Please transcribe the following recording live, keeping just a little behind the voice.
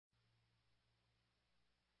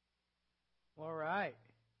All right.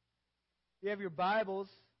 If you have your Bibles,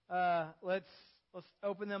 let's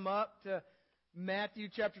open them up to Matthew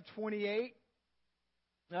chapter 28.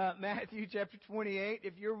 Matthew chapter 28.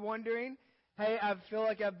 If you're wondering, hey, I feel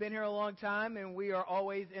like I've been here a long time, and we are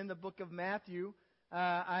always in the book of Matthew.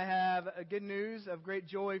 I have a good news of great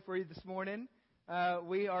joy for you this morning.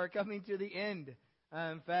 We are coming to the end.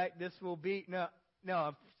 In fact, this will be no,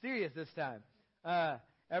 I'm serious this time.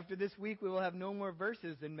 After this week, we will have no more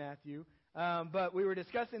verses in Matthew. But we were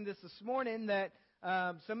discussing this morning that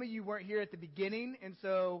some of you weren't here at the beginning, and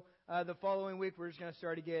so the following week we're just going to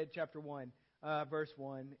start again, chapter 1, verse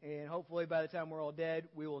 1, and hopefully by the time we're all dead,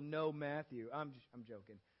 we will know Matthew. I'm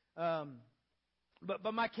joking.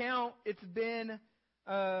 But my count, it's been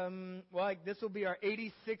this will be our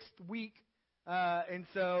 86th week, and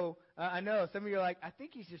so I know some of you are like, I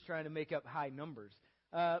think he's just trying to make up high numbers.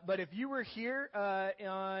 But if you were here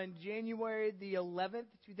on January the 11th,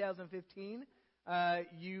 2015,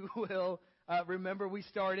 you will remember we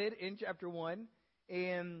started in chapter 1,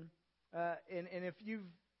 and if you've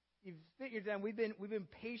spent your time, we've been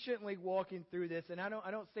patiently walking through this, and I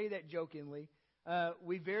don't say that jokingly.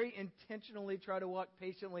 We very intentionally try to walk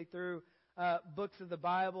patiently through books of the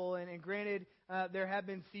Bible, and granted, there have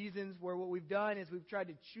been seasons where what we've done is we've tried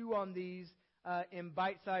to chew on these in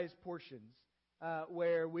bite-sized portions.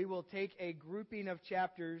 Where we will take a grouping of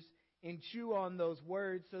chapters and chew on those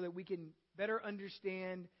words so that we can better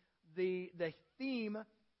understand the theme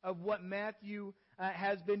of what Matthew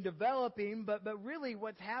has been developing. But really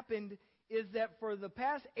what's happened is that for the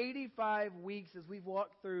past 85 weeks as we've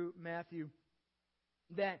walked through Matthew,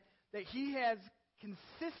 that he has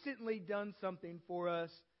consistently done something for us,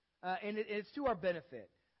 and it's to our benefit.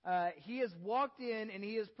 He has walked in and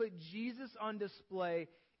he has put Jesus on display.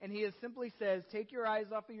 And he has simply says, take your eyes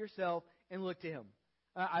off of yourself and look to him.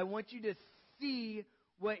 I want you to see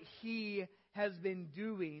what he has been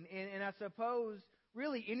doing. And I suppose,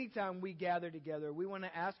 really, anytime we gather together, we want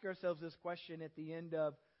to ask ourselves this question at the end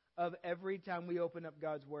of every time we open up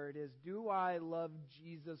God's Word is, do I love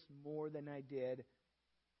Jesus more than I did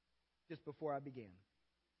just before I began?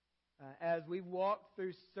 As we walk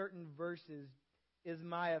through certain verses, is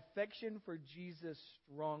my affection for Jesus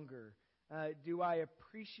stronger? Do I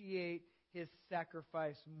appreciate his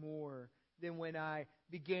sacrifice more than when I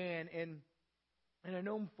began? And I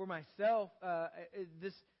know for myself,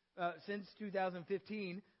 since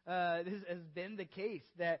 2015, this has been the case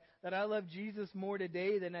that I love Jesus more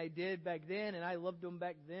today than I did back then, and I loved him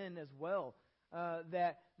back then as well.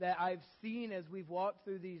 That I've seen as we've walked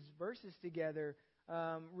through these verses together,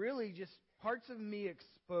 really just parts of me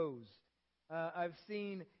exposed. I've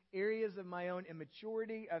seen areas of my own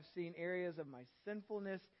immaturity. I've seen areas of my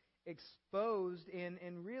sinfulness exposed.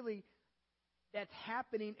 And really, that's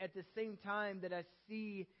happening at the same time that I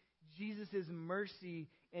see Jesus' mercy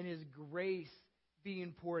and his grace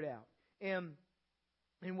being poured out. And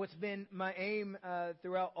what's been my aim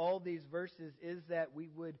throughout all these verses is that we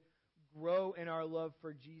would grow in our love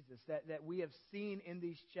for Jesus. That we have seen in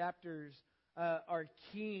these chapters our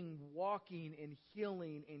King walking and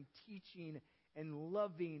healing and teaching and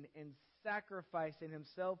loving and sacrificing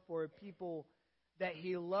himself for a people that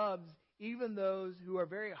he loves, even those who are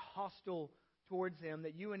very hostile towards him,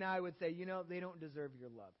 that you and I would say, they don't deserve your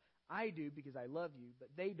love. I do because I love you, but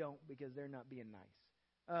they don't because they're not being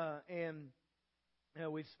nice.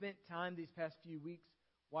 We've spent time these past few weeks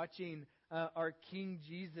watching our King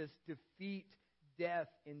Jesus defeat death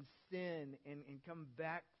and sin and come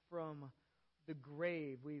back from the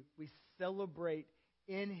grave. We celebrate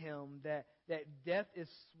in him that death is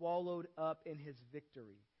swallowed up in his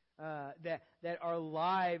victory. That our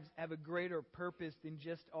lives have a greater purpose than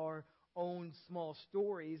just our own small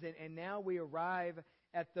stories. And now we arrive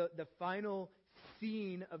at the final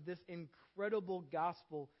scene of this incredible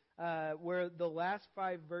gospel where the last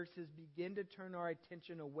 5 verses begin to turn our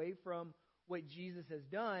attention away from what Jesus has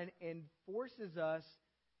done and forces us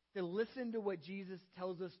to listen to what Jesus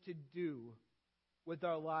tells us to do with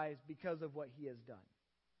our lives because of what he has done.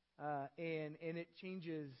 And it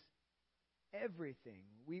changes everything.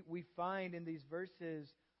 We find in these verses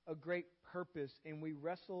a great purpose, and we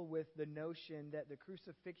wrestle with the notion that the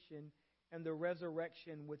crucifixion and the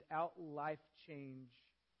resurrection without life change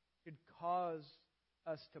should cause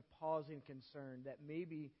us to pause in concern that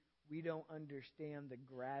maybe we don't understand the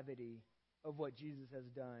gravity of what Jesus has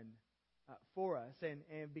done for us.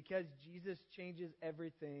 And because Jesus changes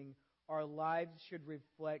everything, our lives should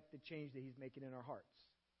reflect the change that he's making in our hearts.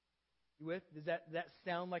 You with? Does that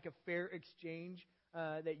sound like a fair exchange?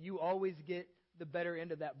 That you always get the better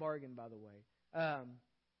end of that bargain, by the way.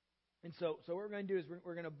 And so what we're going to do is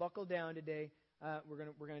we're going to buckle down today. We're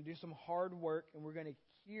going to do some hard work, and we're going to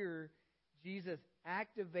hear Jesus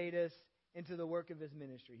activate us into the work of His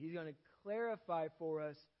ministry. He's going to clarify for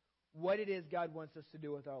us what it is God wants us to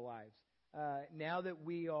do with our lives. Now that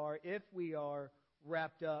if we are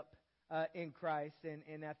wrapped up in Christ,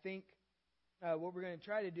 and I think what we're going to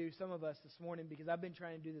try to do, some of us this morning, because I've been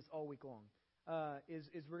trying to do this all week long, is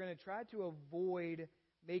we're going to try to avoid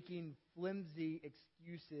making flimsy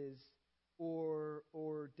excuses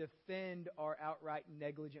or defend our outright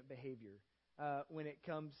negligent behavior when it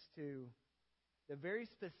comes to the very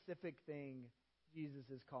specific thing Jesus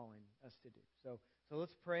is calling us to do. So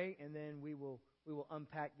let's pray, and then we will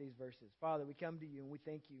unpack these verses. Father, we come to you, and we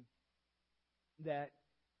thank you that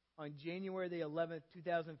on January the 11th,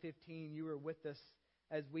 2015, you were with us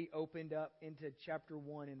as we opened up into chapter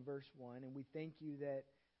 1 and verse 1. And we thank you that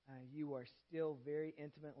you are still very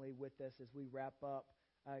intimately with us as we wrap up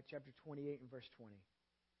chapter 28 and verse 20.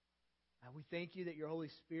 We thank you that your Holy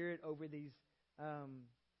Spirit over these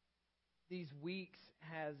weeks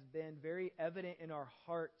has been very evident in our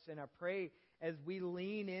hearts. And I pray as we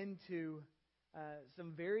lean into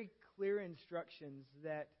some very clear instructions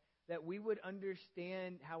that we would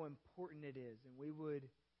understand how important it is, and we would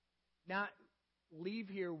not leave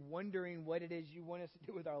here wondering what it is you want us to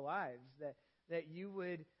do with our lives, that you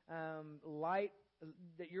would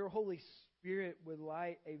that your Holy Spirit would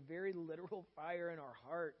light a very literal fire in our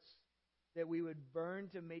hearts, that we would burn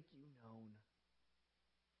to make you known,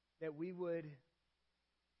 that we would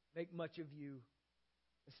make much of you,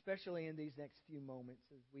 especially in these next few moments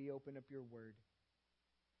as we open up your word.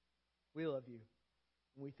 We love you,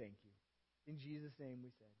 and we thank you. In Jesus' name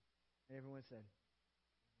we said. And everyone said,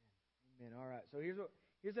 Amen. All right, so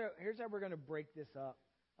here's how we're going to break this up.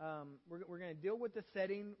 We're going to deal with the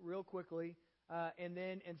setting real quickly, and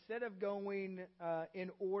then instead of going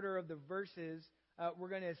in order of the verses, we're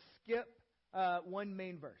going to skip one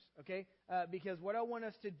main verse, okay? Because what I want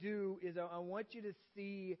us to do is I want you to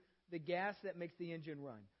see the gas that makes the engine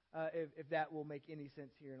run, if that will make any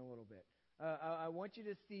sense here in a little bit. I want you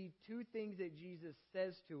to see two things that Jesus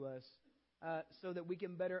says to us so that we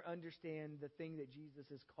can better understand the thing that Jesus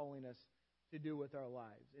is calling us to do with our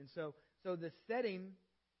lives. And so the setting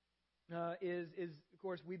is, of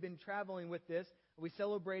course, we've been traveling with this. We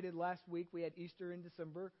celebrated last week. We had Easter in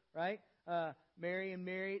December, right? Mary and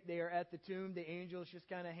Mary, they are at the tomb. The angel's just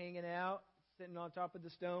kind of hanging out, sitting on top of the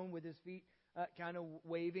stone with his feet kind of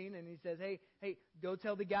waving. And he says, hey, go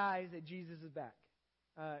tell the guys that Jesus is back.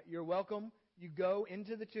 You're welcome. You go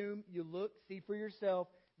into the tomb. You look, see for yourself.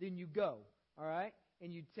 Then you go, all right?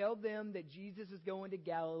 And you tell them that Jesus is going to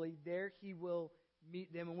Galilee. There he will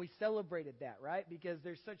meet them. And we celebrated that, right? Because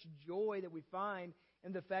there's such joy that we find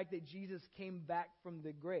in the fact that Jesus came back from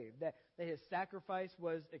the grave, that his sacrifice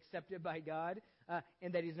was accepted by God,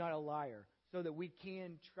 and that he's not a liar, so that we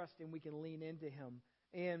can trust him, we can lean into him.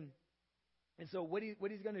 And so what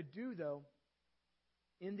he's going to do, though,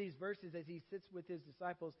 in these verses as he sits with his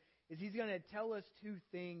disciples, is he's going to tell us two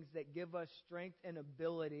things that give us strength and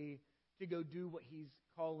ability to go do what he's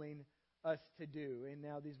calling us to do. And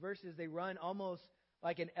now these verses, they run almost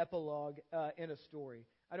like an epilogue in a story.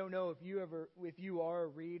 I don't know if you are a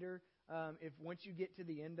reader, if once you get to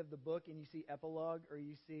the end of the book and you see epilogue or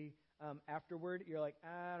you see afterward, you're like,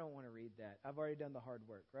 I don't want to read that. I've already done the hard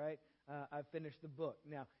work, right? I've finished the book.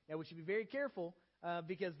 Now we should be very careful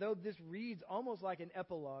because though this reads almost like an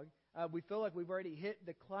epilogue, we feel like we've already hit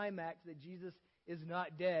the climax that Jesus is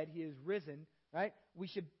not dead, he is risen, right? We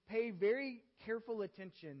should pay very careful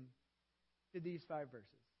attention to these 5 verses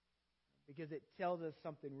because it tells us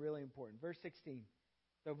something really important. Verse 16.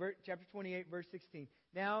 So chapter 28, verse 16.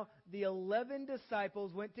 Now the 11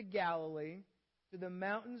 disciples went to Galilee, to the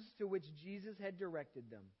mountains to which Jesus had directed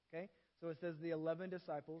them. Okay? So it says the 11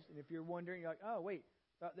 disciples. And if you're wondering, you're like, oh, wait,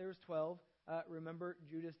 I thought there was 12. Remember,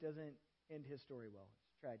 Judas doesn't end his story well.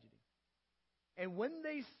 It's tragedy. And when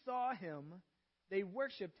they saw him, they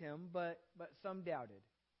worshipped him, but some doubted.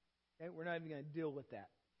 Okay? We're not even going to deal with that.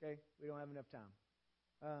 Okay? We don't have enough time.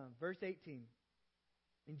 Verse 18.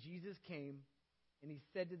 And Jesus came, and he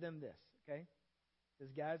said to them this. Okay? He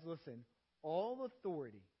says, guys, listen. All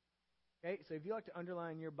authority. Okay? So if you like to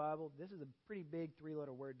underline your Bible, this is a pretty big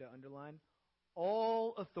 3-letter word to underline.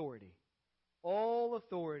 All authority. All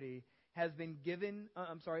authority has been given.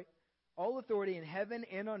 All authority in heaven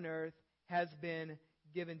and on earth has been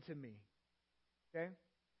given to me. Okay?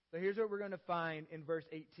 So here's what we're going to find in verse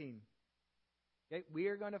 18. Okay? We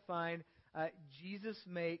are going to find Jesus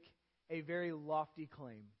make a very lofty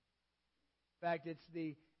claim. In fact, it's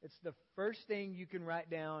the first thing you can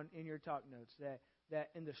write down in your talk notes, that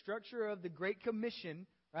in the structure of the Great Commission,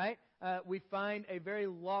 right? We find a very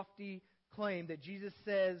lofty claim that Jesus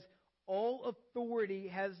says, all authority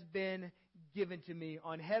has been given to me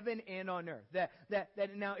on heaven and on earth. That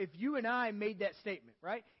now, if you and I made that statement,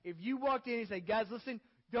 right? If you walked in and said, guys, listen,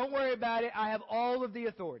 don't worry about it. I have all of the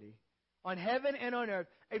authority on heaven and on earth.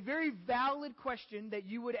 A very valid question that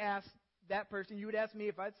you would ask that person, you would ask me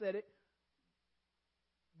if I'd said it.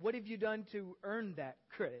 What have you done to earn that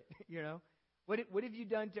credit? You know, what have you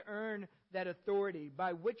done to earn that authority?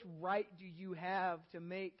 By which right do you have to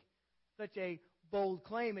make such a bold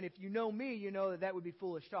claim? And if you know me, you know that would be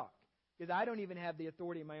foolish talk, because I don't even have the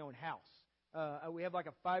authority in my own house. We have like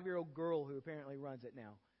a 5-year-old girl who apparently runs it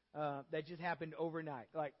now. That just happened overnight.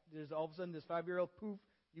 Like, there's all of a sudden this 5-year-old, poof,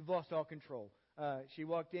 you've lost all control. She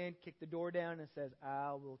walked in, kicked the door down, and says,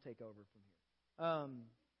 "I will take over from here."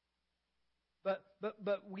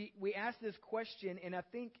 But we ask this question, and I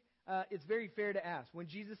think it's very fair to ask. When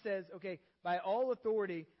Jesus says, okay, by all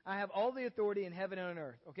authority, I have all the authority in heaven and on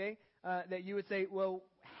earth, okay? That you would say, well,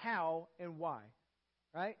 how and why,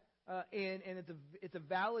 right? And it's a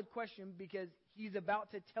valid question, because he's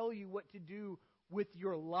about to tell you what to do with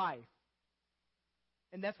your life.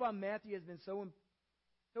 And that's why Matthew has been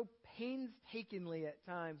so painstakingly at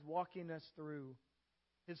times walking us through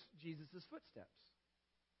Jesus' footsteps.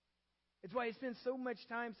 It's why he spends so much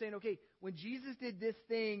time saying, okay, when Jesus did this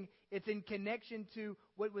thing, it's in connection to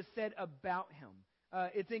what was said about him.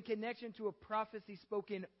 It's in connection to a prophecy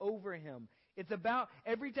spoken over him. It's about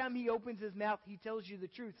every time he opens his mouth, he tells you the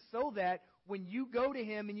truth, so that when you go to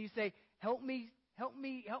him and you say, help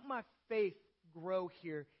my faith grow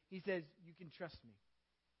here, he says, you can trust me.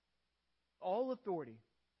 All authority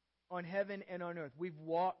on heaven and on earth. We've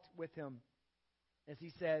walked with him as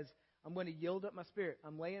he says, I'm going to yield up my spirit.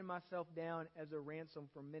 I'm laying myself down as a ransom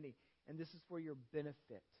for many. And this is for your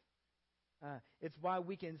benefit. It's why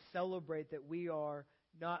we can celebrate that we are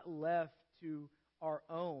not left to our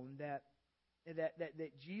own, that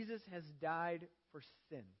Jesus has died for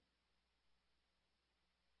sin.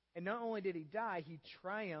 And not only did he die, he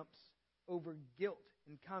triumphs over guilt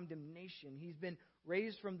and condemnation. He's been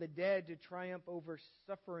raised from the dead to triumph over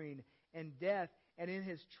suffering and death. And in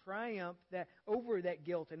his triumph over that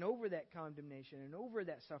guilt and over that condemnation and over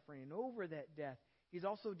that suffering and over that death, he's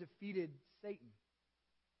also defeated Satan.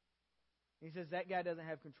 And he says that guy doesn't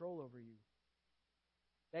have control over you.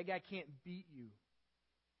 That guy can't beat you.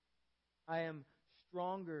 I am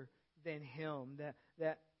stronger than him.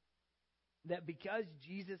 That because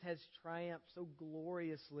Jesus has triumphed so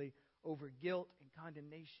gloriously over guilt and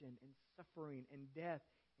condemnation and suffering and death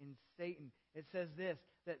and Satan, it says this,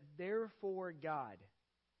 that therefore God,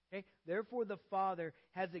 okay, therefore the Father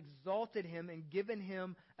has exalted him and given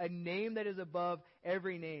him a name that is above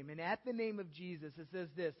every name. And at the name of Jesus, it says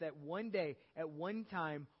this, that one day, at one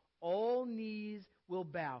time, all knees will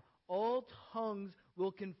bow, all tongues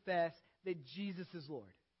will confess that Jesus is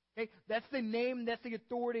Lord. Okay? That's the name, that's the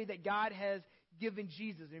authority that God has given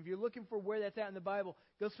Jesus. And if you're looking for where that's at in the Bible,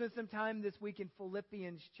 go spend some time this week in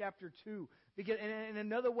Philippians chapter 2. Because, and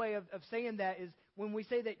another way of saying that is when we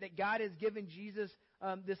say that God has given Jesus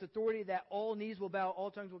this authority that all knees will bow,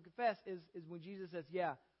 all tongues will confess, is when Jesus says,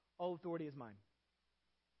 yeah, all authority is mine.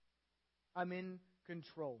 I'm in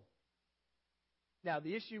control. Now,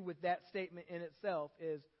 the issue with that statement in itself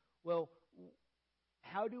is, well,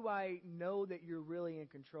 how do I know that you're really in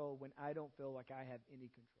control when I don't feel like I have any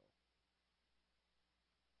control?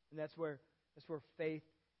 And that's where faith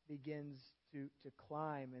begins to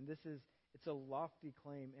climb. And it's a lofty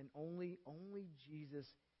claim, and only Jesus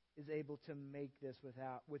is able to make this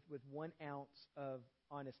with 1 ounce of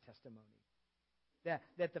honest testimony.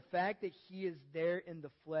 That the fact that he is there in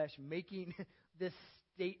the flesh making this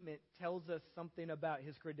statement tells us something about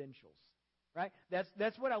his credentials. Right?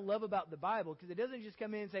 That's what I love about the Bible, because it doesn't just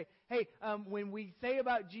come in and say, hey, when we say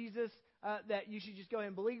about Jesus that you should just go ahead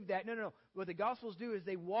and believe that. No. What the Gospels do is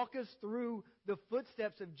they walk us through the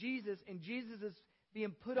footsteps of Jesus, and Jesus is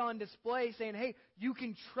being put on display saying, hey, you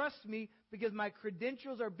can trust me because my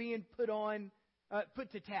credentials are being put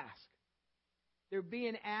to task. They're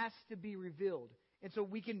being asked to be revealed. And so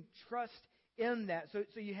we can trust in that.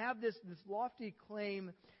 So you have this lofty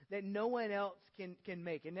claim that no one else can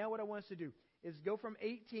make. And now what I want us to do is go from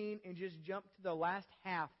 18 and just jump to the last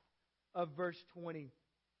half of verse 20,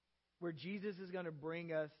 where Jesus is going to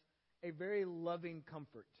bring us a very loving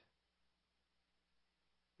comfort.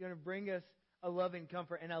 He's going to bring us a loving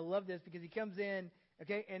comfort. And I love this because he comes in,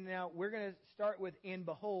 okay, and now we're going to start with, and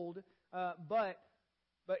behold, but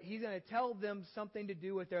he's going to tell them something to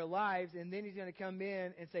do with their lives, and then he's going to come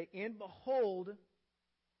in and say, and behold,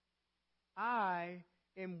 I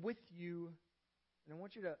am with you. And I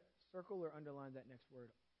want you to circle or underline that next word.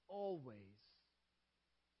 Always.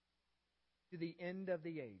 To the end of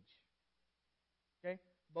the age. Okay?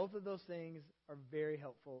 Both of those things are very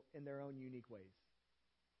helpful in their own unique ways.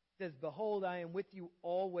 It says, behold, I am with you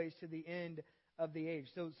always to the end of the age.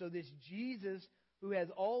 So this Jesus who has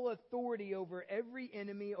all authority over every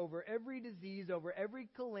enemy, over every disease, over every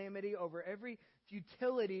calamity, over every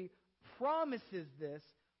futility, promises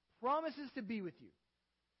to be with you.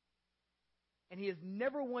 And He has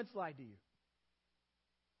never once lied to you.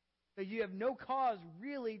 So you have no cause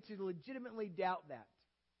really to legitimately doubt that.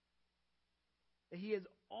 That He has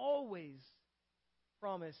always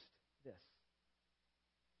promised this.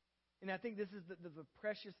 And I think this is the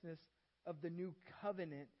preciousness of the new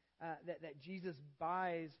covenant that Jesus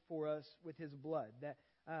buys for us with His blood. That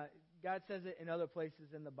God says it in other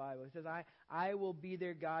places in the Bible. He says, I will be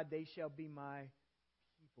their God, they shall be my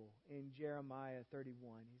people, in Jeremiah 31.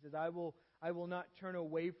 He says, I will not turn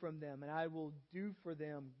away from them, and I will do for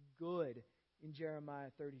them good, in Jeremiah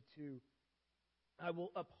 32. I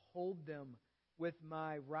will uphold them with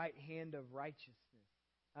my right hand of righteousness.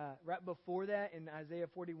 Right before that, in Isaiah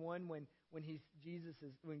 41, when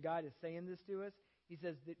God is saying this to us, He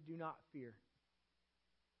says, do not fear.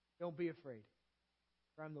 Don't be afraid.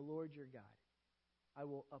 For I'm the Lord your God. I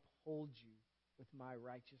will uphold you with my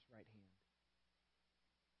righteous right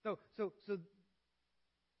hand. So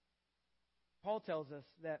Paul tells us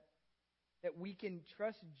that we can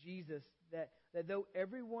trust Jesus, that though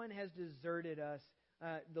everyone has deserted us,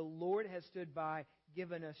 the Lord has stood by,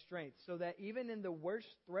 given us strength, so that even in the worst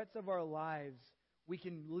threats of our lives, we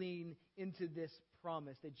can lean into this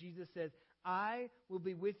promise that Jesus says, I will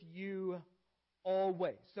be with you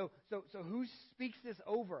always. So who speaks this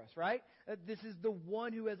over us, right? This is the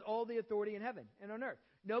one who has all the authority in heaven and on earth.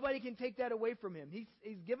 Nobody can take that away from Him.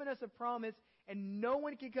 He's given us a promise, and no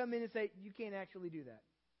one can come in and say, you can't actually do that.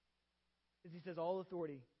 Because He says, all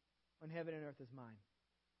authority on heaven and earth is mine.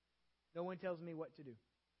 No one tells me what to do.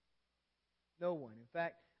 No one. In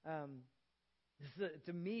fact,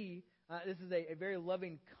 to me, this is a very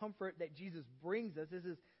loving comfort that Jesus brings us. This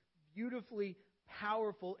is beautifully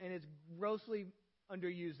powerful, and it's grossly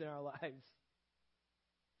underused in our lives.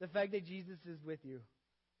 The fact that Jesus is with you.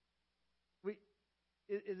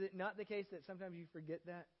 Is it not the case that sometimes you forget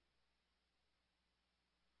that?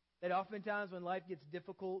 That oftentimes when life gets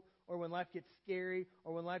difficult, or when life gets scary,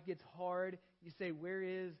 or when life gets hard, you say, where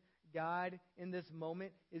is God in this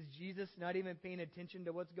moment? Is Jesus not even paying attention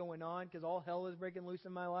to what's going on because all hell is breaking loose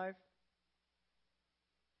in my life?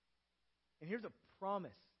 And here's a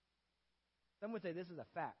promise. Some would say this is a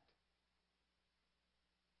fact.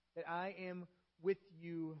 That I am with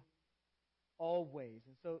you always.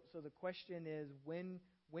 And so the question is, when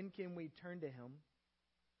can we turn to Him?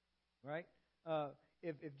 Right?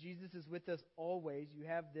 If Jesus is with us always, you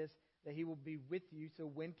have this, that He will be with you. So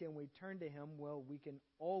when can we turn to Him? Well, we can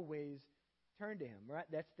always turn to Him, right?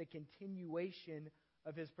 That's the continuation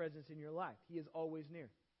of His presence in your life. He is always near.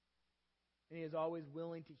 And He is always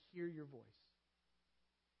willing to hear your voice.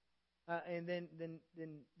 And then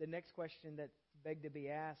the next question that's begged to be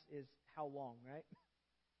asked is, how long, right?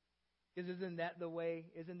 Because isn't that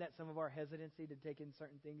some of our hesitancy to take in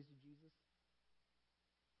certain things to Jesus?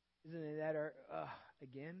 Isn't that our,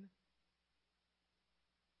 again?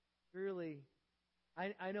 Surely,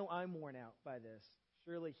 I know I'm worn out by this.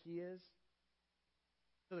 Surely He is.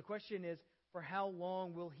 So the question is, for how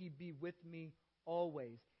long will He be with me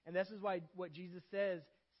always? And this is why what Jesus says,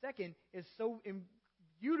 second, is so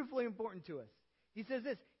beautifully important to us. He says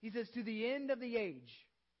this. He says, to the end of the age.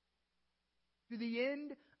 To the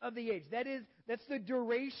end of the age. That's the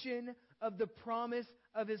duration of the promise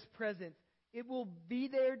of His presence. It will be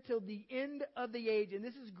there till the end of the age. And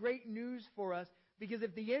this is great news for us, because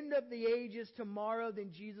if the end of the age is tomorrow,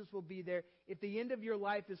 then Jesus will be there. If the end of your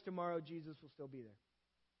life is tomorrow, Jesus will still be there.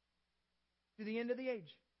 To the end of the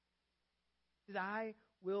age. He says, I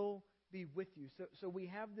will be with you. So we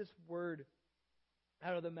have this word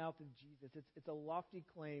out of the mouth of Jesus. It's a lofty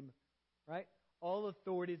claim, right? All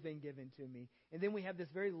authority has been given to me. And then we have this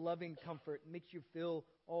very loving comfort. It makes you feel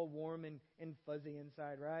all warm and fuzzy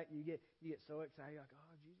inside, right? You get so excited. You're like,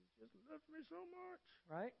 oh, Jesus just loves me so much,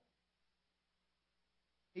 right?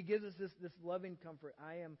 He gives us this loving comfort.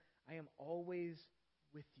 I am always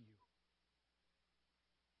with you.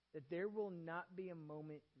 That there will not be a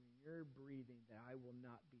moment in your breathing that I will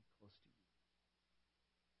not be close to you.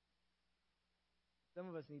 Some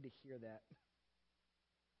of us need to hear that.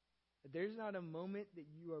 That there's not a moment that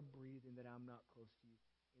you are breathing that I'm not close to you.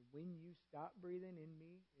 And when you stop breathing in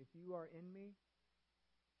me, if you are in me,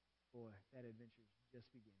 boy, that adventure is just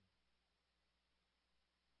beginning.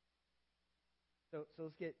 So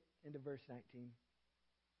let's get into verse 19,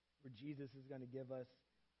 where Jesus is going to give us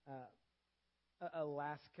a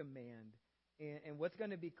last command. And what's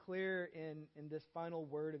going to be clear in this final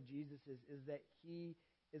word of Jesus is that he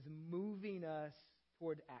is moving us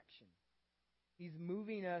toward action. He's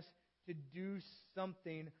moving us to do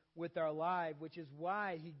something with our life, which is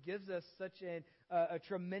why he gives us such a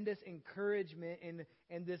tremendous encouragement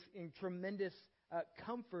and this tremendous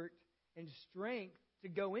comfort and strength to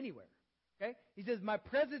go anywhere. Okay? He says, my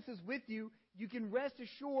presence is with you. You can rest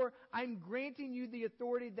assured I'm granting you the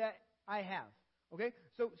authority that I have. Okay?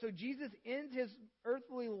 So Jesus ends his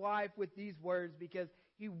earthly life with these words because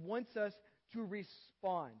he wants us to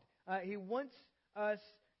respond. He wants us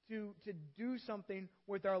to do something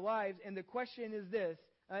with our lives. And the question is this,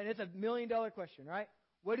 and it's $1 million question, right?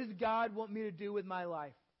 What does God want me to do with my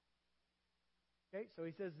life? Okay, so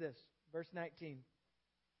he says this, verse 19.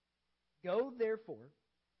 Go, therefore,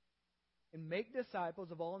 and make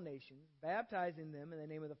disciples of all nations, baptizing them in the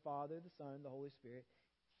name of the Father, the Son, and the Holy Spirit,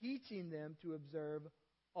 teaching them to observe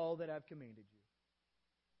all that I've commanded you.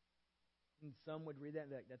 And some would read that and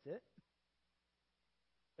be like, that's it?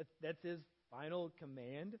 That's his final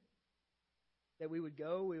command? That we would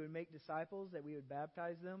go, we would make disciples, that we would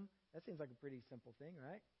baptize them? That seems like a pretty simple thing,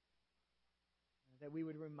 right? That we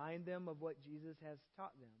would remind them of what Jesus has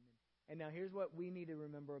taught them. And now here's what we need to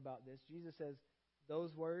remember about this. Jesus says,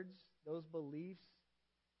 those words, those beliefs,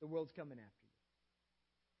 the world's coming after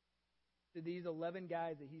you. To these 11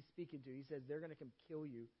 guys that he's speaking to, he says, they're going to come kill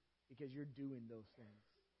you because you're doing those things.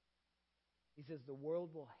 He says, the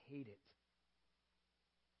world will hate it.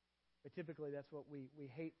 But typically that's what we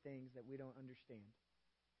hate things that we don't understand.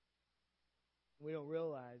 We don't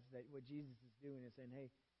realize that what Jesus is doing is saying, hey,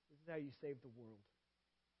 this is how you save the world.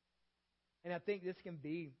 And I think this can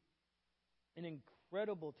be an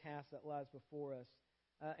incredible task that lies before us.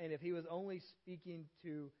 And if he was only speaking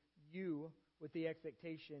to you with the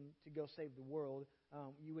expectation to go save the world,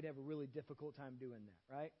 you would have a really difficult time doing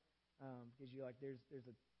that, right? Because you're like, there's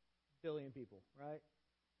a billion people, right?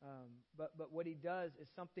 But what he does is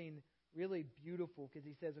something really beautiful because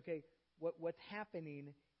he says, okay, what's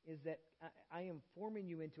happening is that I am forming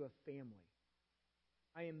you into a family.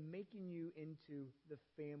 I am making you into the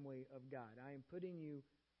family of God. I am putting you,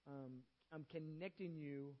 I'm connecting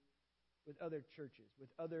you with other churches, with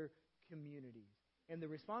other communities. And the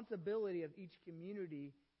responsibility of each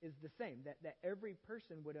community is the same, that every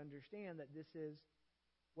person would understand that this is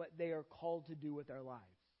what they are called to do with their lives.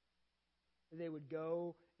 They would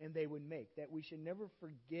go and they would make. That we should never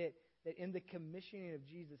forget that in the commissioning of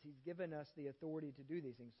Jesus, he's given us the authority to do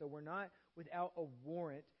these things. So we're not without a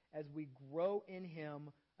warrant. As we grow in him,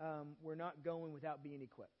 we're not going without being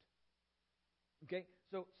equipped. Okay?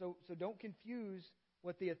 So don't confuse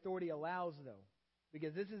what the authority allows, though.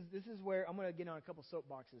 Because this is where I'm going to get on a couple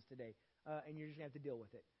soapboxes today, and you're just going to have to deal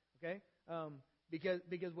with it. Okay?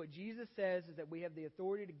 Because what Jesus says is that we have the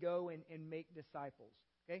authority to go and make disciples.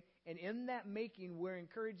 Okay? And in that making, we're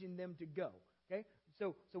encouraging them to go. Okay?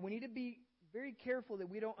 So we need to be very careful that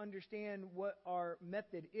we don't understand what our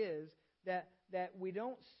method is, that we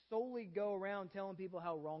don't solely go around telling people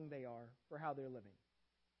how wrong they are for how they're living.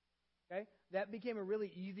 Okay? That became a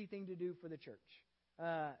really easy thing to do for the church.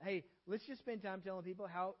 Hey, let's just spend time telling people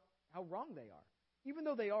how wrong they are, even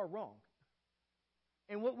though they are wrong.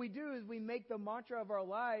 And what we do is we make the mantra of our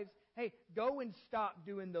lives, hey, go and stop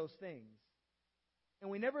doing those things. And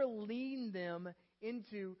we never lean them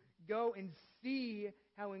into go and see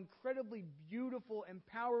how incredibly beautiful and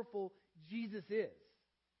powerful Jesus is.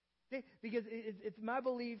 Okay? Because it's my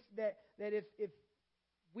belief that if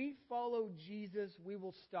we follow Jesus, we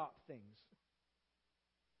will stop things.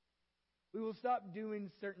 We will stop doing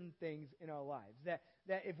certain things in our lives. That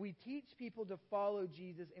if we teach people to follow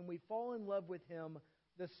Jesus and we fall in love with him,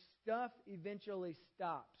 the stuff eventually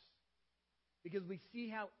stops. Because we see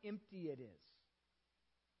how empty it is.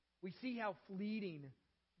 We see how fleeting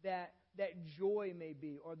that joy may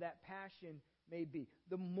be or that passion may be.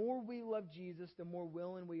 The more we love Jesus, the more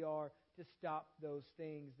willing we are to stop those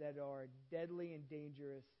things that are deadly and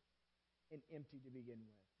dangerous and empty to begin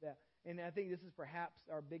with. And I think this is perhaps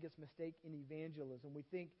our biggest mistake in evangelism. We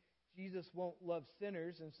think Jesus won't love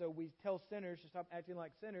sinners, and so we tell sinners to stop acting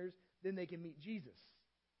like sinners, then they can meet Jesus.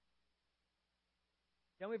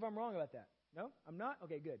 Tell me if I'm wrong about that. No? I'm not?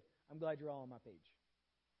 Okay, good. I'm glad you're all on my page.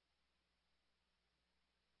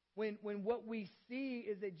 When what we see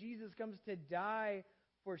is that Jesus comes to die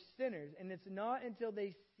for sinners, and it's not until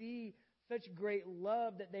they see such great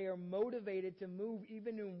love that they are motivated to move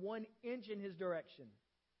even in 1 inch in his direction.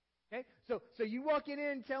 Okay, so you walking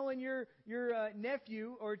in telling your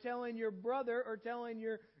nephew or telling your brother or telling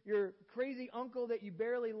your crazy uncle that you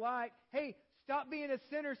barely like, hey, stop being a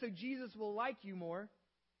sinner so Jesus will like you more.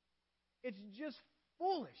 It's just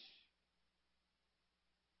foolish.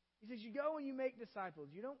 He says you go and you make disciples.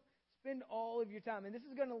 You don't spend all of your time, and this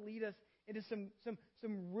is going to lead us into some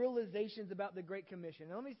realizations about the Great Commission.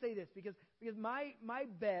 And let me say this because my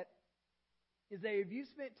bet is that if you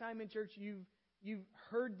spent time in church, you've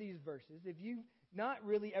heard these verses. If you've not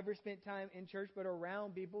really ever spent time in church but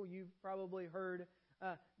around people, you've probably heard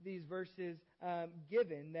these verses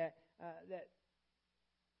given.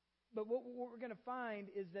 But what we're going to find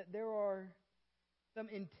is that there are some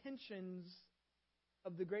intentions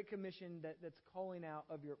of the Great Commission that's calling out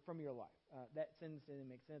from your life. That sentence didn't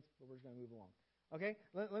make sense, but we're just going to move along. Okay,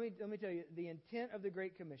 let me tell you the intent of the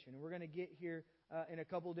Great Commission. And we're going to get here in a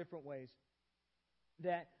couple different ways.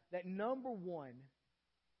 That number one,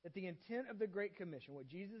 that the intent of the Great Commission, what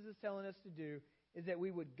Jesus is telling us to do, is that we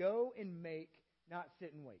would go and make, not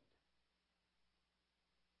sit and wait.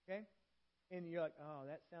 Okay? And you're like, oh,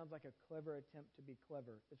 that sounds like a clever attempt to be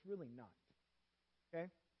clever. It's really not. Okay?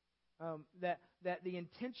 That the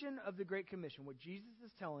intention of the Great Commission, what Jesus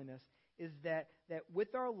is telling us, is that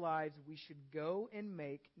with our lives we should go and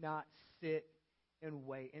make, not sit and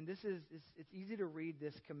wait. And this is it's easy to read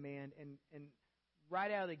this command and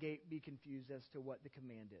right out of the gate be confused as to what the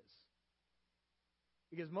command is.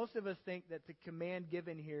 Because most of us think that the command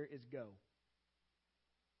given here is go.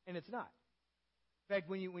 And it's not. In fact,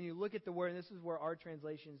 when you look at the word, and this is where our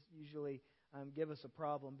translations usually give us a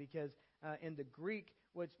problem, because in the Greek,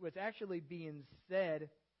 what's actually being said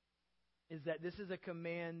is that this is a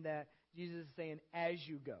command that Jesus is saying as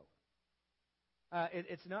you go.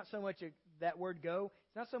 It's not so much that word go,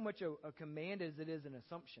 it's not so much a command as it is an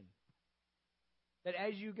assumption. That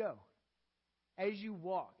as you go, as you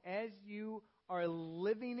walk, as you are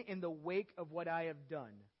living in the wake of what I have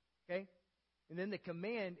done, okay? And then the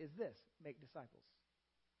command is this, make disciples.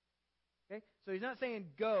 Okay? So he's not saying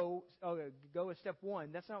go is step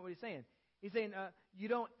one. That's not what he's saying. He's saying you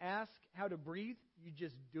don't ask how to breathe, you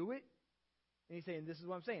just do it. And he's saying, this is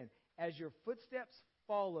what I'm saying. As your footsteps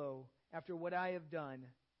follow after what I have done,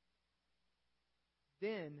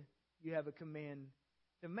 then you have a command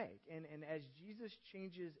to make. And as Jesus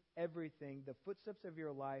changes everything, the footsteps of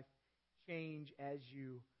your life change as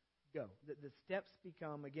you go. The steps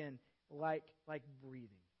become, again, like breathing.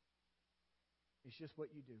 It's just what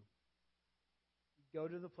you do. You go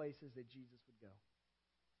to the places that Jesus would go.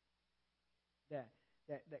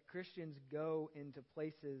 That Christians go into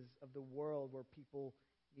places of the world where people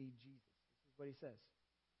need Jesus. This is what he says.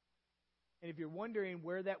 And if you're wondering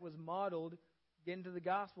where that was modeled, get into the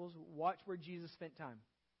Gospels, watch where Jesus spent time.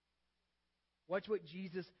 Watch what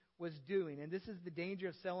Jesus was doing. And this is the danger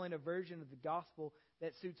of selling a version of the gospel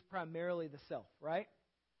that suits primarily the self, right?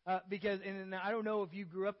 Because, and I don't know if you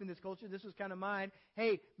grew up in this culture, this was kind of mine.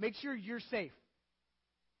 Hey, make sure you're safe.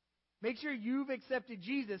 Make sure you've accepted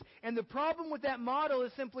Jesus. And the problem with that model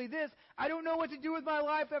is simply this. I don't know what to do with my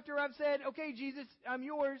life after I've said, okay, Jesus, I'm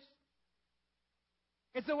yours.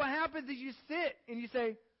 And so what happens is you sit and you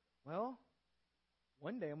say, well,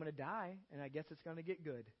 one day I'm going to die, and I guess it's going to get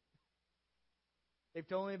good. They've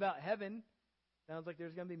told me about heaven. Sounds like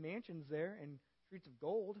there's going to be mansions there and streets of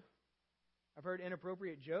gold. I've heard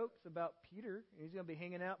inappropriate jokes about Peter. He's going to be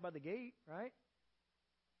hanging out by the gate, right?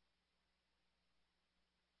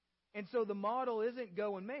 And so the model isn't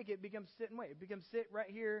go and make. It becomes sit and wait. It becomes sit right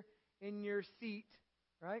here in your seat,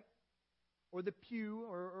 right? Or the pew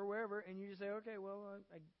or wherever. And you just say, okay, well,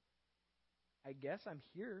 I guess I'm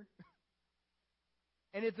here.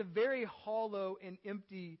 And it's a very hollow and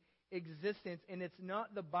empty existence, and it's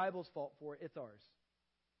not the Bible's fault for it. It's ours.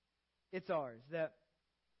 It's ours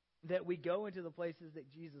that we go into the places that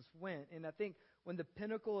Jesus went. And I think when the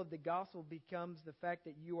pinnacle of the gospel becomes the fact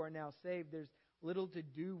that you are now saved, there's little to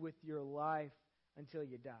do with your life until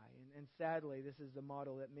you die. And sadly, this is the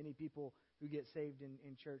model that many people who get saved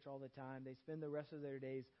in church all the time, they spend the rest of their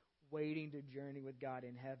days waiting to journey with God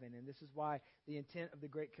in heaven. And this is why the intent of the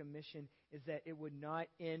Great Commission is that it would not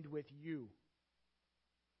end with you.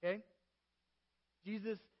 Okay?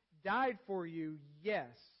 Jesus died for you, yes.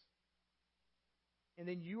 And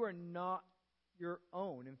then you are not your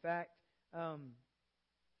own. In fact,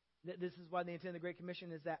 this is why the intent of the Great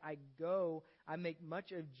Commission is that I go, I make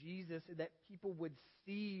much of Jesus, that people would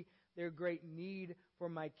see their great need for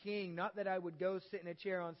my King. Not that I would go sit in a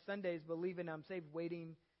chair on Sundays believing I'm saved,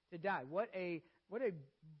 waiting to die. What a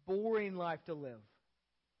boring life to live.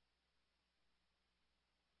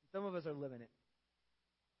 Some of us are living it.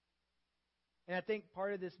 And I think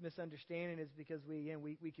part of this misunderstanding is because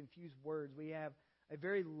we confuse words. We have a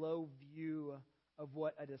very low view of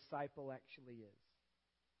what a disciple actually is.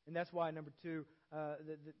 And that's why, number two,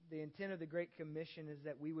 the intent of the Great Commission is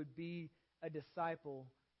that we would be a disciple,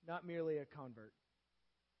 not merely a convert.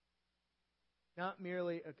 Not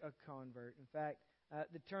merely a convert. In fact,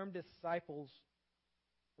 the term disciples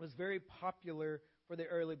was very popular for the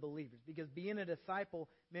early believers because being a disciple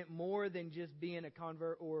meant more than just being a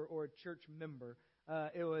convert or a church member.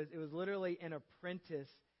 It was literally an apprentice,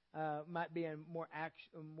 might be a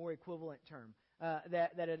more equivalent term.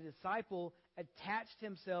 That a disciple attached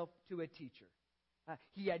himself to a teacher.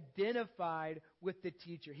 He identified with the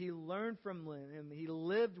teacher. He learned from him. He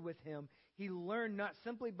lived with him. He learned not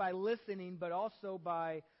simply by listening, but also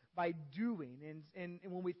by doing. And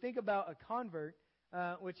when we think about a convert,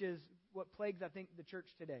 which is what plagues, I think, the church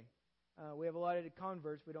today. We have a lot of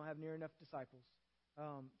converts. We don't have near enough disciples.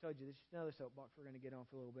 Told you, this is another soapbox we're going to get on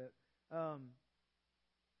for a little bit.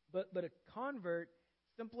 But a convert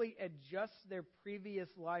simply adjusts their previous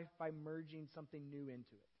life by merging something new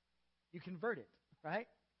into it. You convert it, right?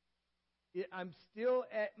 I'm still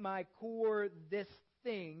at my core this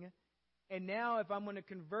thing, and now if I'm going to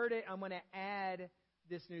convert it, I'm going to add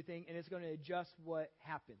this new thing, and it's going to adjust what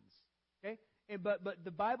happens. Okay? But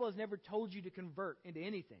the Bible has never told you to convert into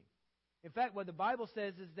anything. In fact, what the Bible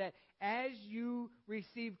says is that as you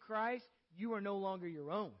receive Christ, you are no longer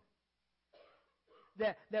your own.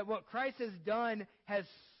 That what Christ has done has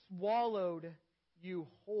swallowed you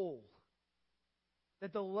whole.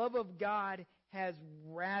 That the love of God has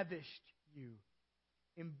ravished you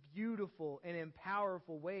in beautiful and in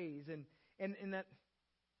powerful ways. And that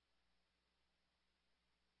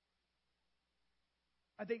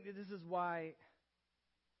I think that this is why,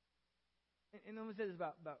 and I'm going to say this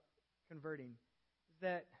about converting, is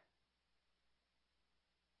that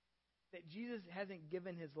Jesus hasn't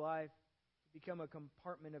given his life to become a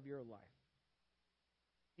compartment of your life.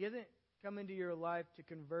 He hasn't come into your life to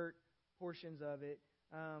convert portions of it,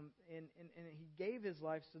 and he gave his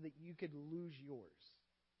life so that you could lose yours.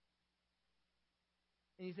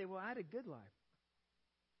 And you say, well, I had a good life.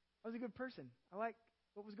 I was a good person. I like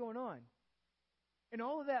what was going on. And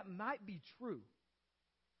all of that might be true.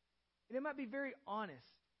 And it might be very honest.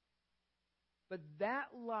 But that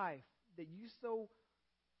life that you so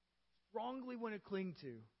strongly want to cling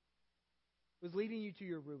to was leading you to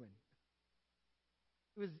your ruin.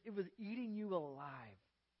 It was eating you alive.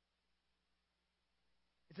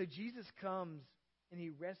 And so Jesus comes and he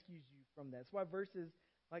rescues you from that. That's why verses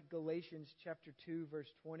like Galatians chapter 2, verse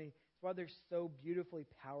 20, that's why they're so beautifully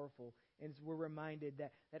powerful. And we're reminded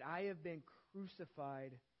that I have been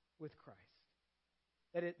crucified with Christ.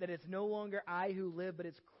 That it's no longer I who live, but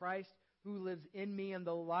it's Christ who lives in me. And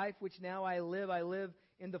the life which now I live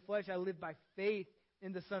in the flesh. I live by faith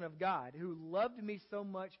in the Son of God, who loved me so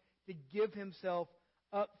much to give himself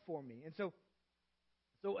up for me. And so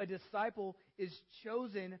a disciple is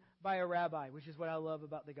chosen by a rabbi, which is what I love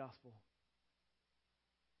about the gospel.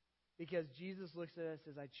 Because Jesus looks at us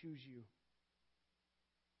as, I choose you.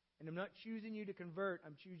 And I'm not choosing you to convert,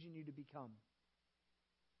 I'm choosing you to become.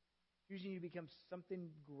 Choosing you to become something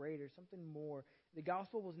greater, something more. The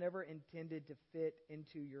gospel was never intended to fit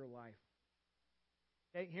into your life.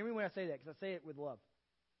 Okay? Hear me when I say that, because I say it with love.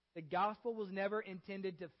 The gospel was never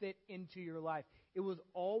intended to fit into your life. It was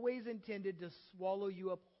always intended to swallow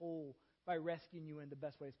you up whole by rescuing you in the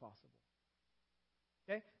best ways possible.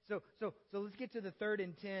 Okay? So let's get to the third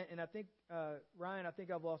intent, and I think, Ryan, I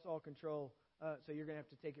think I've lost all control, so you're going to have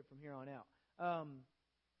to take it from here on out.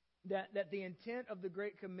 That the intent of the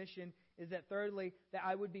Great Commission is that, thirdly, that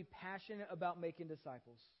I would be passionate about making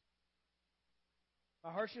disciples.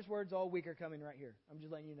 My harshest words all week are coming right here. I'm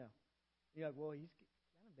just letting you know. You're like, well, he's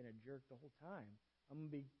kind of been a jerk the whole time. I'm going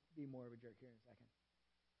to be more of a jerk here in a second.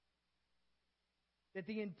 That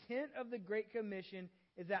the intent of the Great Commission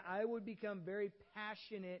is that I would become very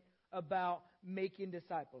passionate about making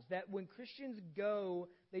disciples. That when Christians go,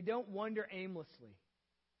 they don't wander aimlessly.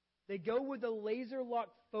 They go with a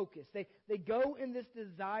laser-locked focus. They go in this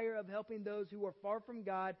desire of helping those who are far from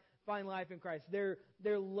God find life in Christ. Their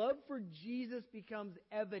love for Jesus becomes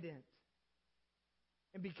evident.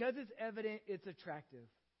 And because it's evident, it's attractive.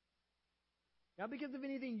 Not because of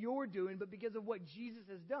anything you're doing, but because of what Jesus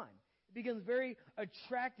has done. It becomes very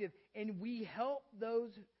attractive, and we help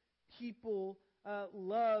those people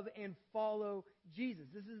love and follow Jesus.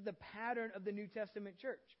 This is the pattern of the New Testament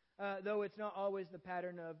church, though it's not always the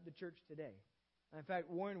pattern of the church today. In fact,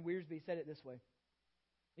 Warren Wiersbe said it this way.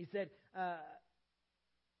 He said,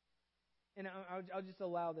 and I'll just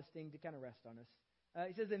allow this thing to kind of rest on us.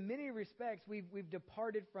 He says, in many respects, we've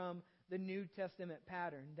departed from the New Testament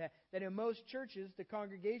pattern. That in most churches, the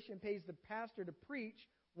congregation pays the pastor to preach,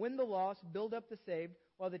 win the lost, build up the saved,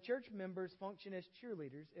 while the church members function as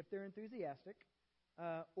cheerleaders if they're enthusiastic,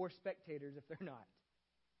 or spectators if they're not.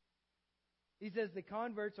 He says the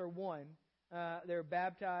converts are one. They're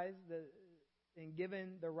baptized and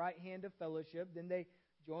given the right hand of fellowship. Then they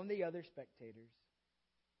join the other spectators.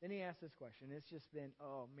 Then he asks this question. It's just been,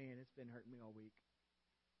 oh man, it's been hurting me all week.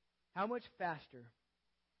 How much faster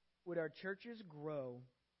would our churches grow,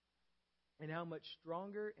 and how much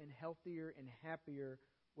stronger and healthier and happier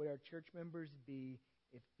would our church members be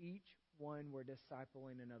if each one were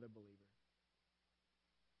discipling another believer?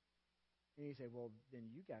 And you say, well, then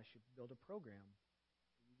you guys should build a program.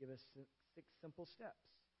 You give us 6 simple steps.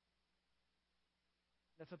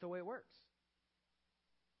 That's not the way it works.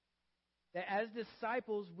 That as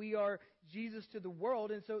disciples, we are Jesus to the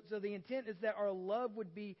world. And so the intent is that our love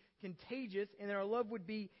would be contagious and that our love would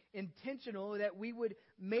be intentional, that we would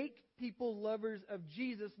make people lovers of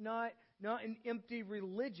Jesus, not an empty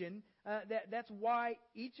religion. That's why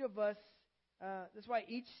each of us, that's why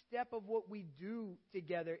each step of what we do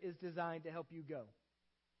together is designed to help you go.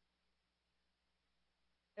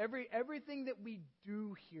 Everything that we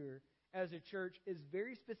do here as a church is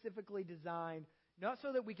very specifically designed not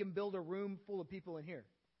so that we can build a room full of people in here.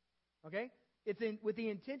 Okay? It's with the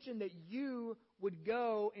intention that you would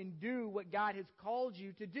go and do what God has called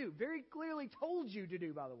you to do. Very clearly told you to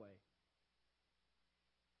do, by the way.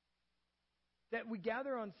 That we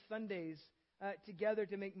gather on Sundays together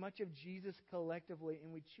to make much of Jesus collectively,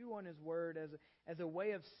 and we chew on His Word as a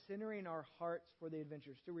way of centering our hearts for the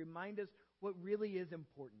adventures, to remind us what really is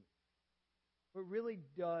important, what really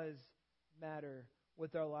does matter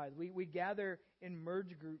with our lives. We gather in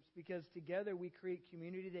merge groups because together we create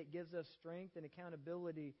community that gives us strength and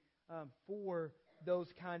accountability for those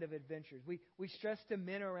kind of adventures. We stress to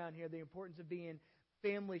men around here the importance of being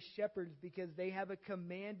family shepherds because they have a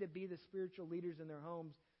command to be the spiritual leaders in their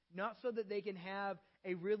homes, not so that they can have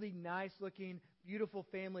a really nice looking, beautiful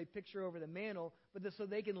family picture over the mantle, but so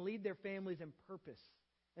they can lead their families in purpose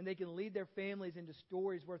and they can lead their families into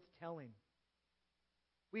stories worth telling.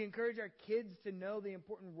 We encourage our kids to know the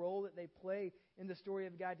important role that they play in the story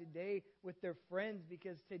of God today with their friends,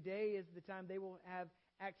 because today is the time they will have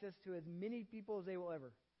access to as many people as they will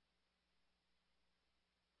ever.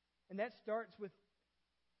 And that starts with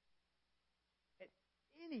at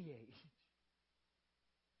any age.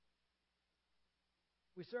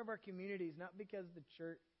 We serve our communities not because the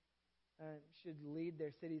church should lead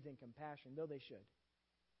their cities in compassion, though they should.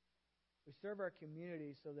 We serve our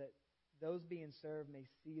communities so that those being served may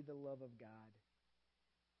see the love of God,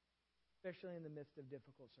 especially in the midst of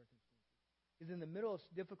difficult circumstances. Because in the middle of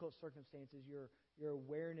difficult circumstances, your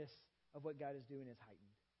awareness of what God is doing is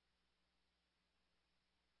heightened.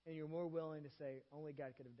 And you're more willing to say, only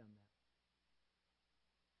God could have done that.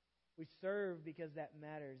 We serve because that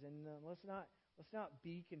matters. And let's not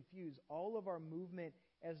be confused. All of our movement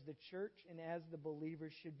as the church and as the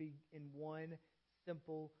believers should be in one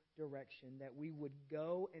simple direction, that we would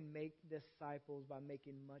go and make disciples by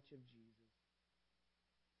making much of Jesus.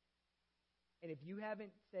 And if you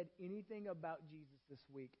haven't said anything about Jesus this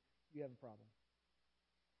week, you have a problem.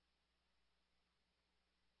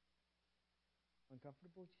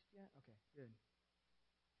 Uncomfortable just yet? Okay, good.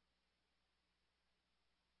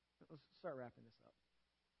 Let's start wrapping this up.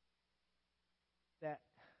 That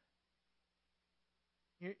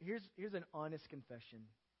here's an honest confession,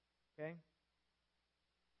 okay?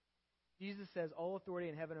 Jesus says, all authority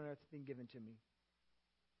in heaven and earth has been given to me.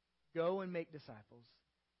 Go and make disciples.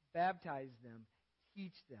 Baptize them.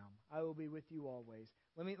 Teach them. I will be with you always.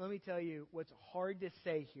 Let me tell you what's hard to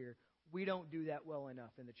say here. We don't do that well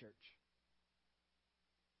enough in the church.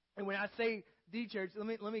 And when I say the church,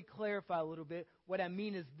 let me clarify a little bit. What I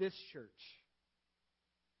mean is this church.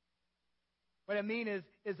 What I mean is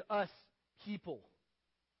us people.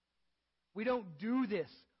 We don't do this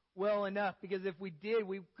well enough, because if we did,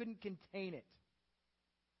 we couldn't contain it.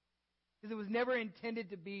 Because it was never intended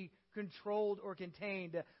to be controlled or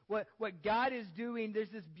contained. What God is doing,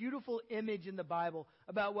 there's this beautiful image in the Bible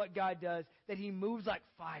about what God does, that He moves like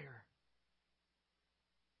fire.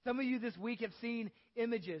 Some of you this week have seen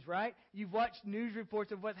images, right? You've watched news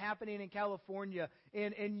reports of what's happening in California,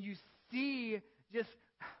 and you see just,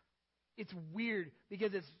 it's weird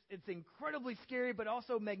because it's incredibly scary, but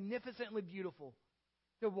also magnificently beautiful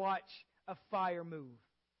to watch a fire move.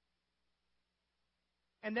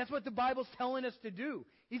 And that's what the Bible's telling us to do.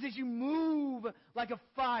 He says you move like a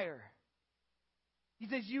fire. He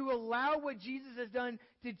says you allow what Jesus has done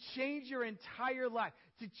to change your entire life,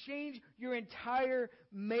 to change your entire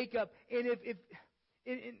makeup.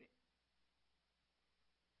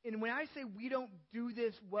 And when I say we don't do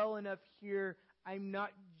this well enough here, I'm not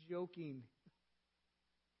joking.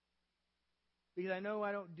 Because I know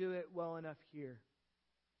I don't do it well enough here.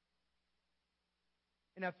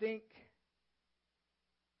 And I think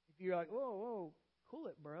if you're like, whoa, cool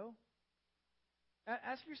it, bro.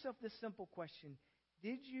 Ask yourself this simple question.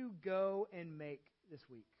 Did you go and make this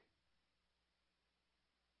week?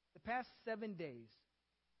 The past 7 days,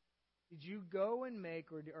 did you go and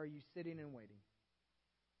make, or are you sitting and waiting?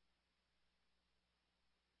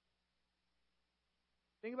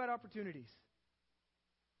 Think about opportunities.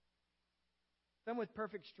 Some with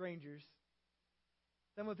perfect strangers.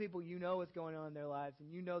 Some with people you know what's going on in their lives,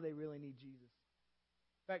 and you know they really need Jesus.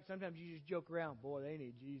 In fact, sometimes you just joke around, boy, they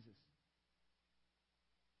need Jesus.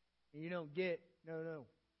 And you don't get, no,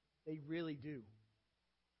 they really do.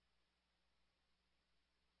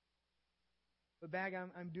 But Bag,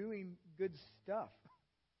 I'm doing good stuff.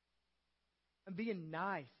 I'm being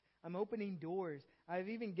nice. I'm opening doors. I've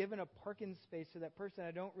even given a parking space to that person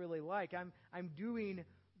I don't really like. I'm doing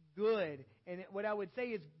good. And what I would say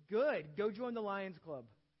is good. Go join the Lions Club.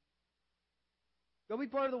 Go be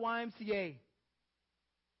part of the YMCA.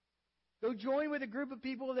 Go join with a group of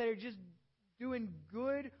people that are just doing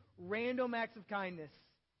good, random acts of kindness.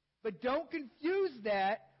 But don't confuse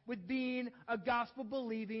that with being a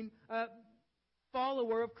gospel-believing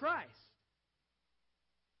follower of Christ.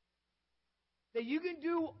 That you can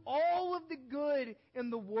do all of the good in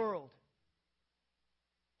the world.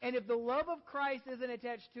 And if the love of Christ isn't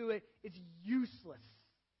attached to it, it's useless.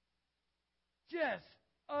 Just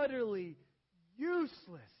utterly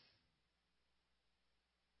useless.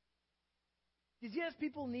 Because yes,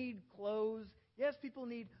 people need clothes. Yes, people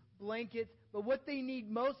need blankets. But what they need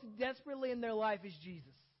most desperately in their life is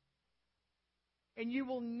Jesus. And you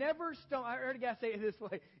will never stumble. I heard a guy say it this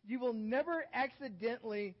way. You will never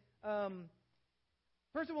accidentally...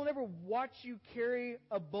 person will never watch you carry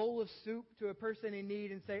a bowl of soup to a person in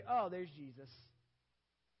need and say, oh, there's Jesus.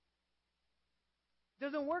 It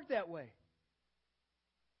doesn't work that way.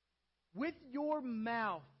 With your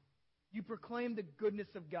mouth, you proclaim the goodness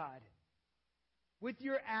of God. With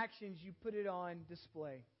your actions, you put it on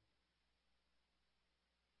display.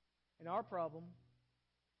 And our problem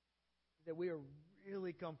is that we are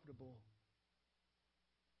really comfortable.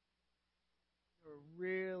 We're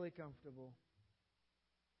really comfortable.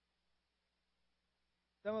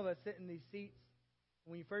 Some of us sit in these seats.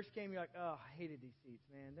 When you first came, you're like, oh, I hated these seats,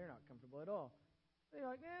 man. They're not comfortable at all. They're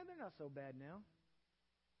like, they're not so bad now.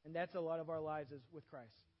 And that's a lot of our lives is with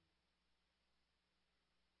Christ.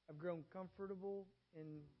 I've grown comfortable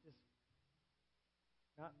in just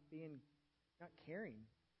not caring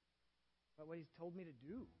about what He's told me to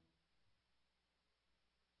do.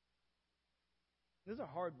 Those are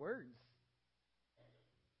hard words.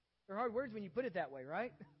 They're hard words when you put it that way,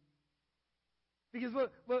 right? Because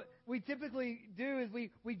what we typically do is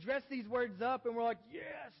we dress these words up and we're like,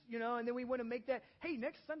 yes, and then we want to make that, hey,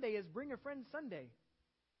 next Sunday is Bring a Friend Sunday.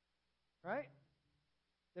 Right?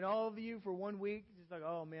 Then all of you for 1 week, just like,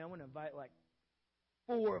 oh man, I want to invite like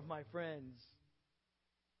 4 of my friends.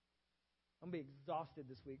 I'm going to be exhausted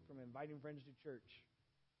this week from inviting friends to church.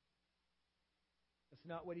 That's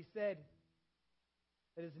not what He said.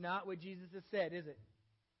 That is not what Jesus has said, is it?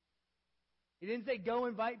 He didn't say go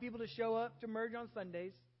invite people to show up to merge on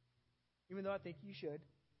Sundays, even though I think you should.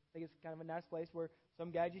 I think it's kind of a nice place where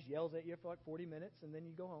some guy just yells at you for like 40 minutes and then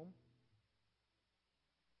you go home.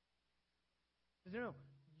 No.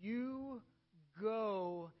 You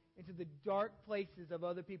go into the dark places of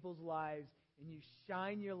other people's lives and you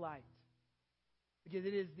shine your light. Because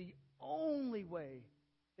it is the only way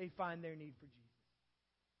they find their need for Jesus.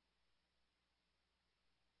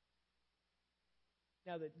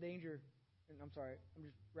 Now the danger, and I'm sorry, I'm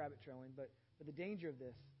just rabbit trailing, but the danger of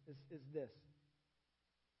this is this.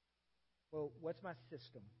 Well, what's my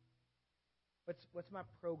system? What's my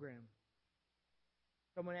program?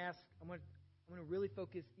 So I'm going to really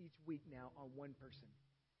focus each week now on one person.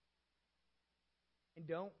 And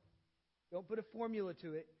don't put a formula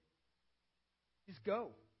to it. Just go.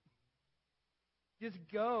 Just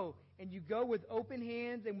go. And you go with open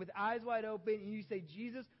hands and with eyes wide open and you say,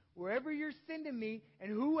 Jesus, wherever you're sending me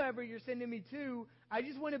and whoever you're sending me to, I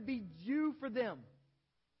just want to be you for them.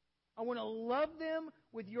 I want to love them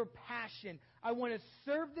with your passion. I want to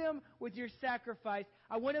serve them with your sacrifice.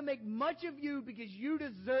 I want to make much of you because you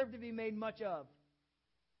deserve to be made much of.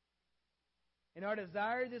 And our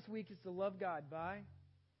desire this week is to love God by...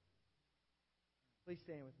 Please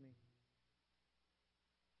stand with me.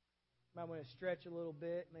 Might want to stretch a little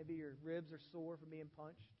bit. Maybe your ribs are sore from being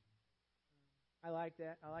punched. I like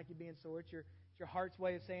that. I like you being sore. It's your heart's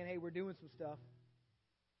way of saying, hey, we're doing some stuff.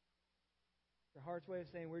 Your heart's way of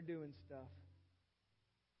saying we're doing stuff.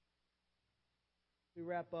 We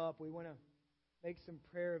wrap up. We want to make some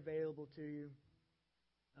prayer available to you.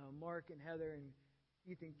 Mark and Heather and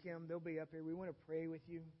Keith and Kim, they'll be up here. We want to pray with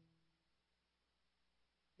you.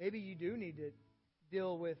 Maybe you do need to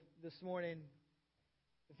deal with this morning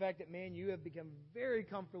the fact that, man, you have become very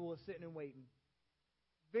comfortable with sitting and waiting.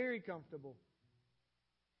 Very comfortable.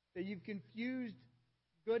 That you've confused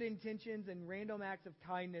good intentions and random acts of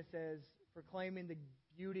kindness as proclaiming the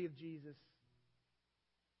beauty of Jesus.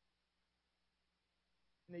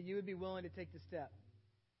 And that you would be willing to take the step.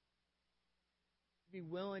 Be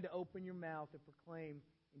willing to open your mouth and proclaim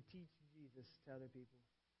and teach Jesus to other people.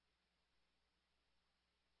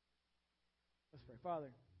 Let's pray.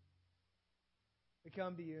 Father, we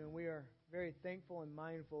come to you and we are very thankful and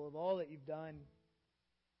mindful of all that you've done.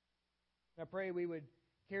 And I pray we would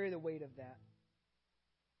carry the weight of that.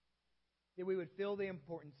 That we would feel the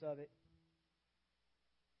importance of it.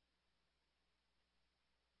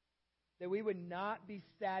 That we would not be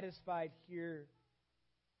satisfied here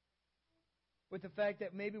with the fact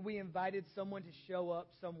that maybe we invited someone to show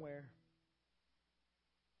up somewhere.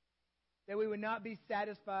 That we would not be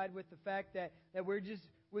satisfied with the fact that we're just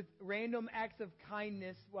with random acts of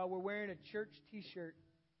kindness while we're wearing a church t-shirt.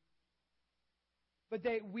 But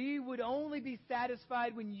that we would only be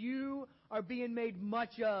satisfied when you are being made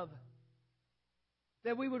much of.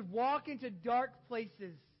 That we would walk into dark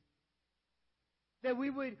places. That we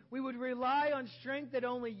would rely on strength that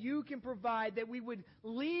only you can provide. That we would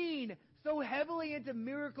lean so heavily into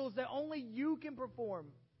miracles that only you can perform.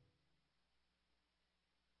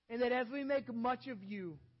 And that as we make much of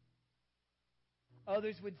you,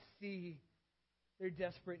 others would see their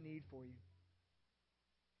desperate need for you.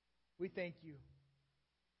 We thank you.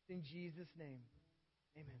 In Jesus' name,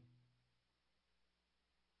 amen.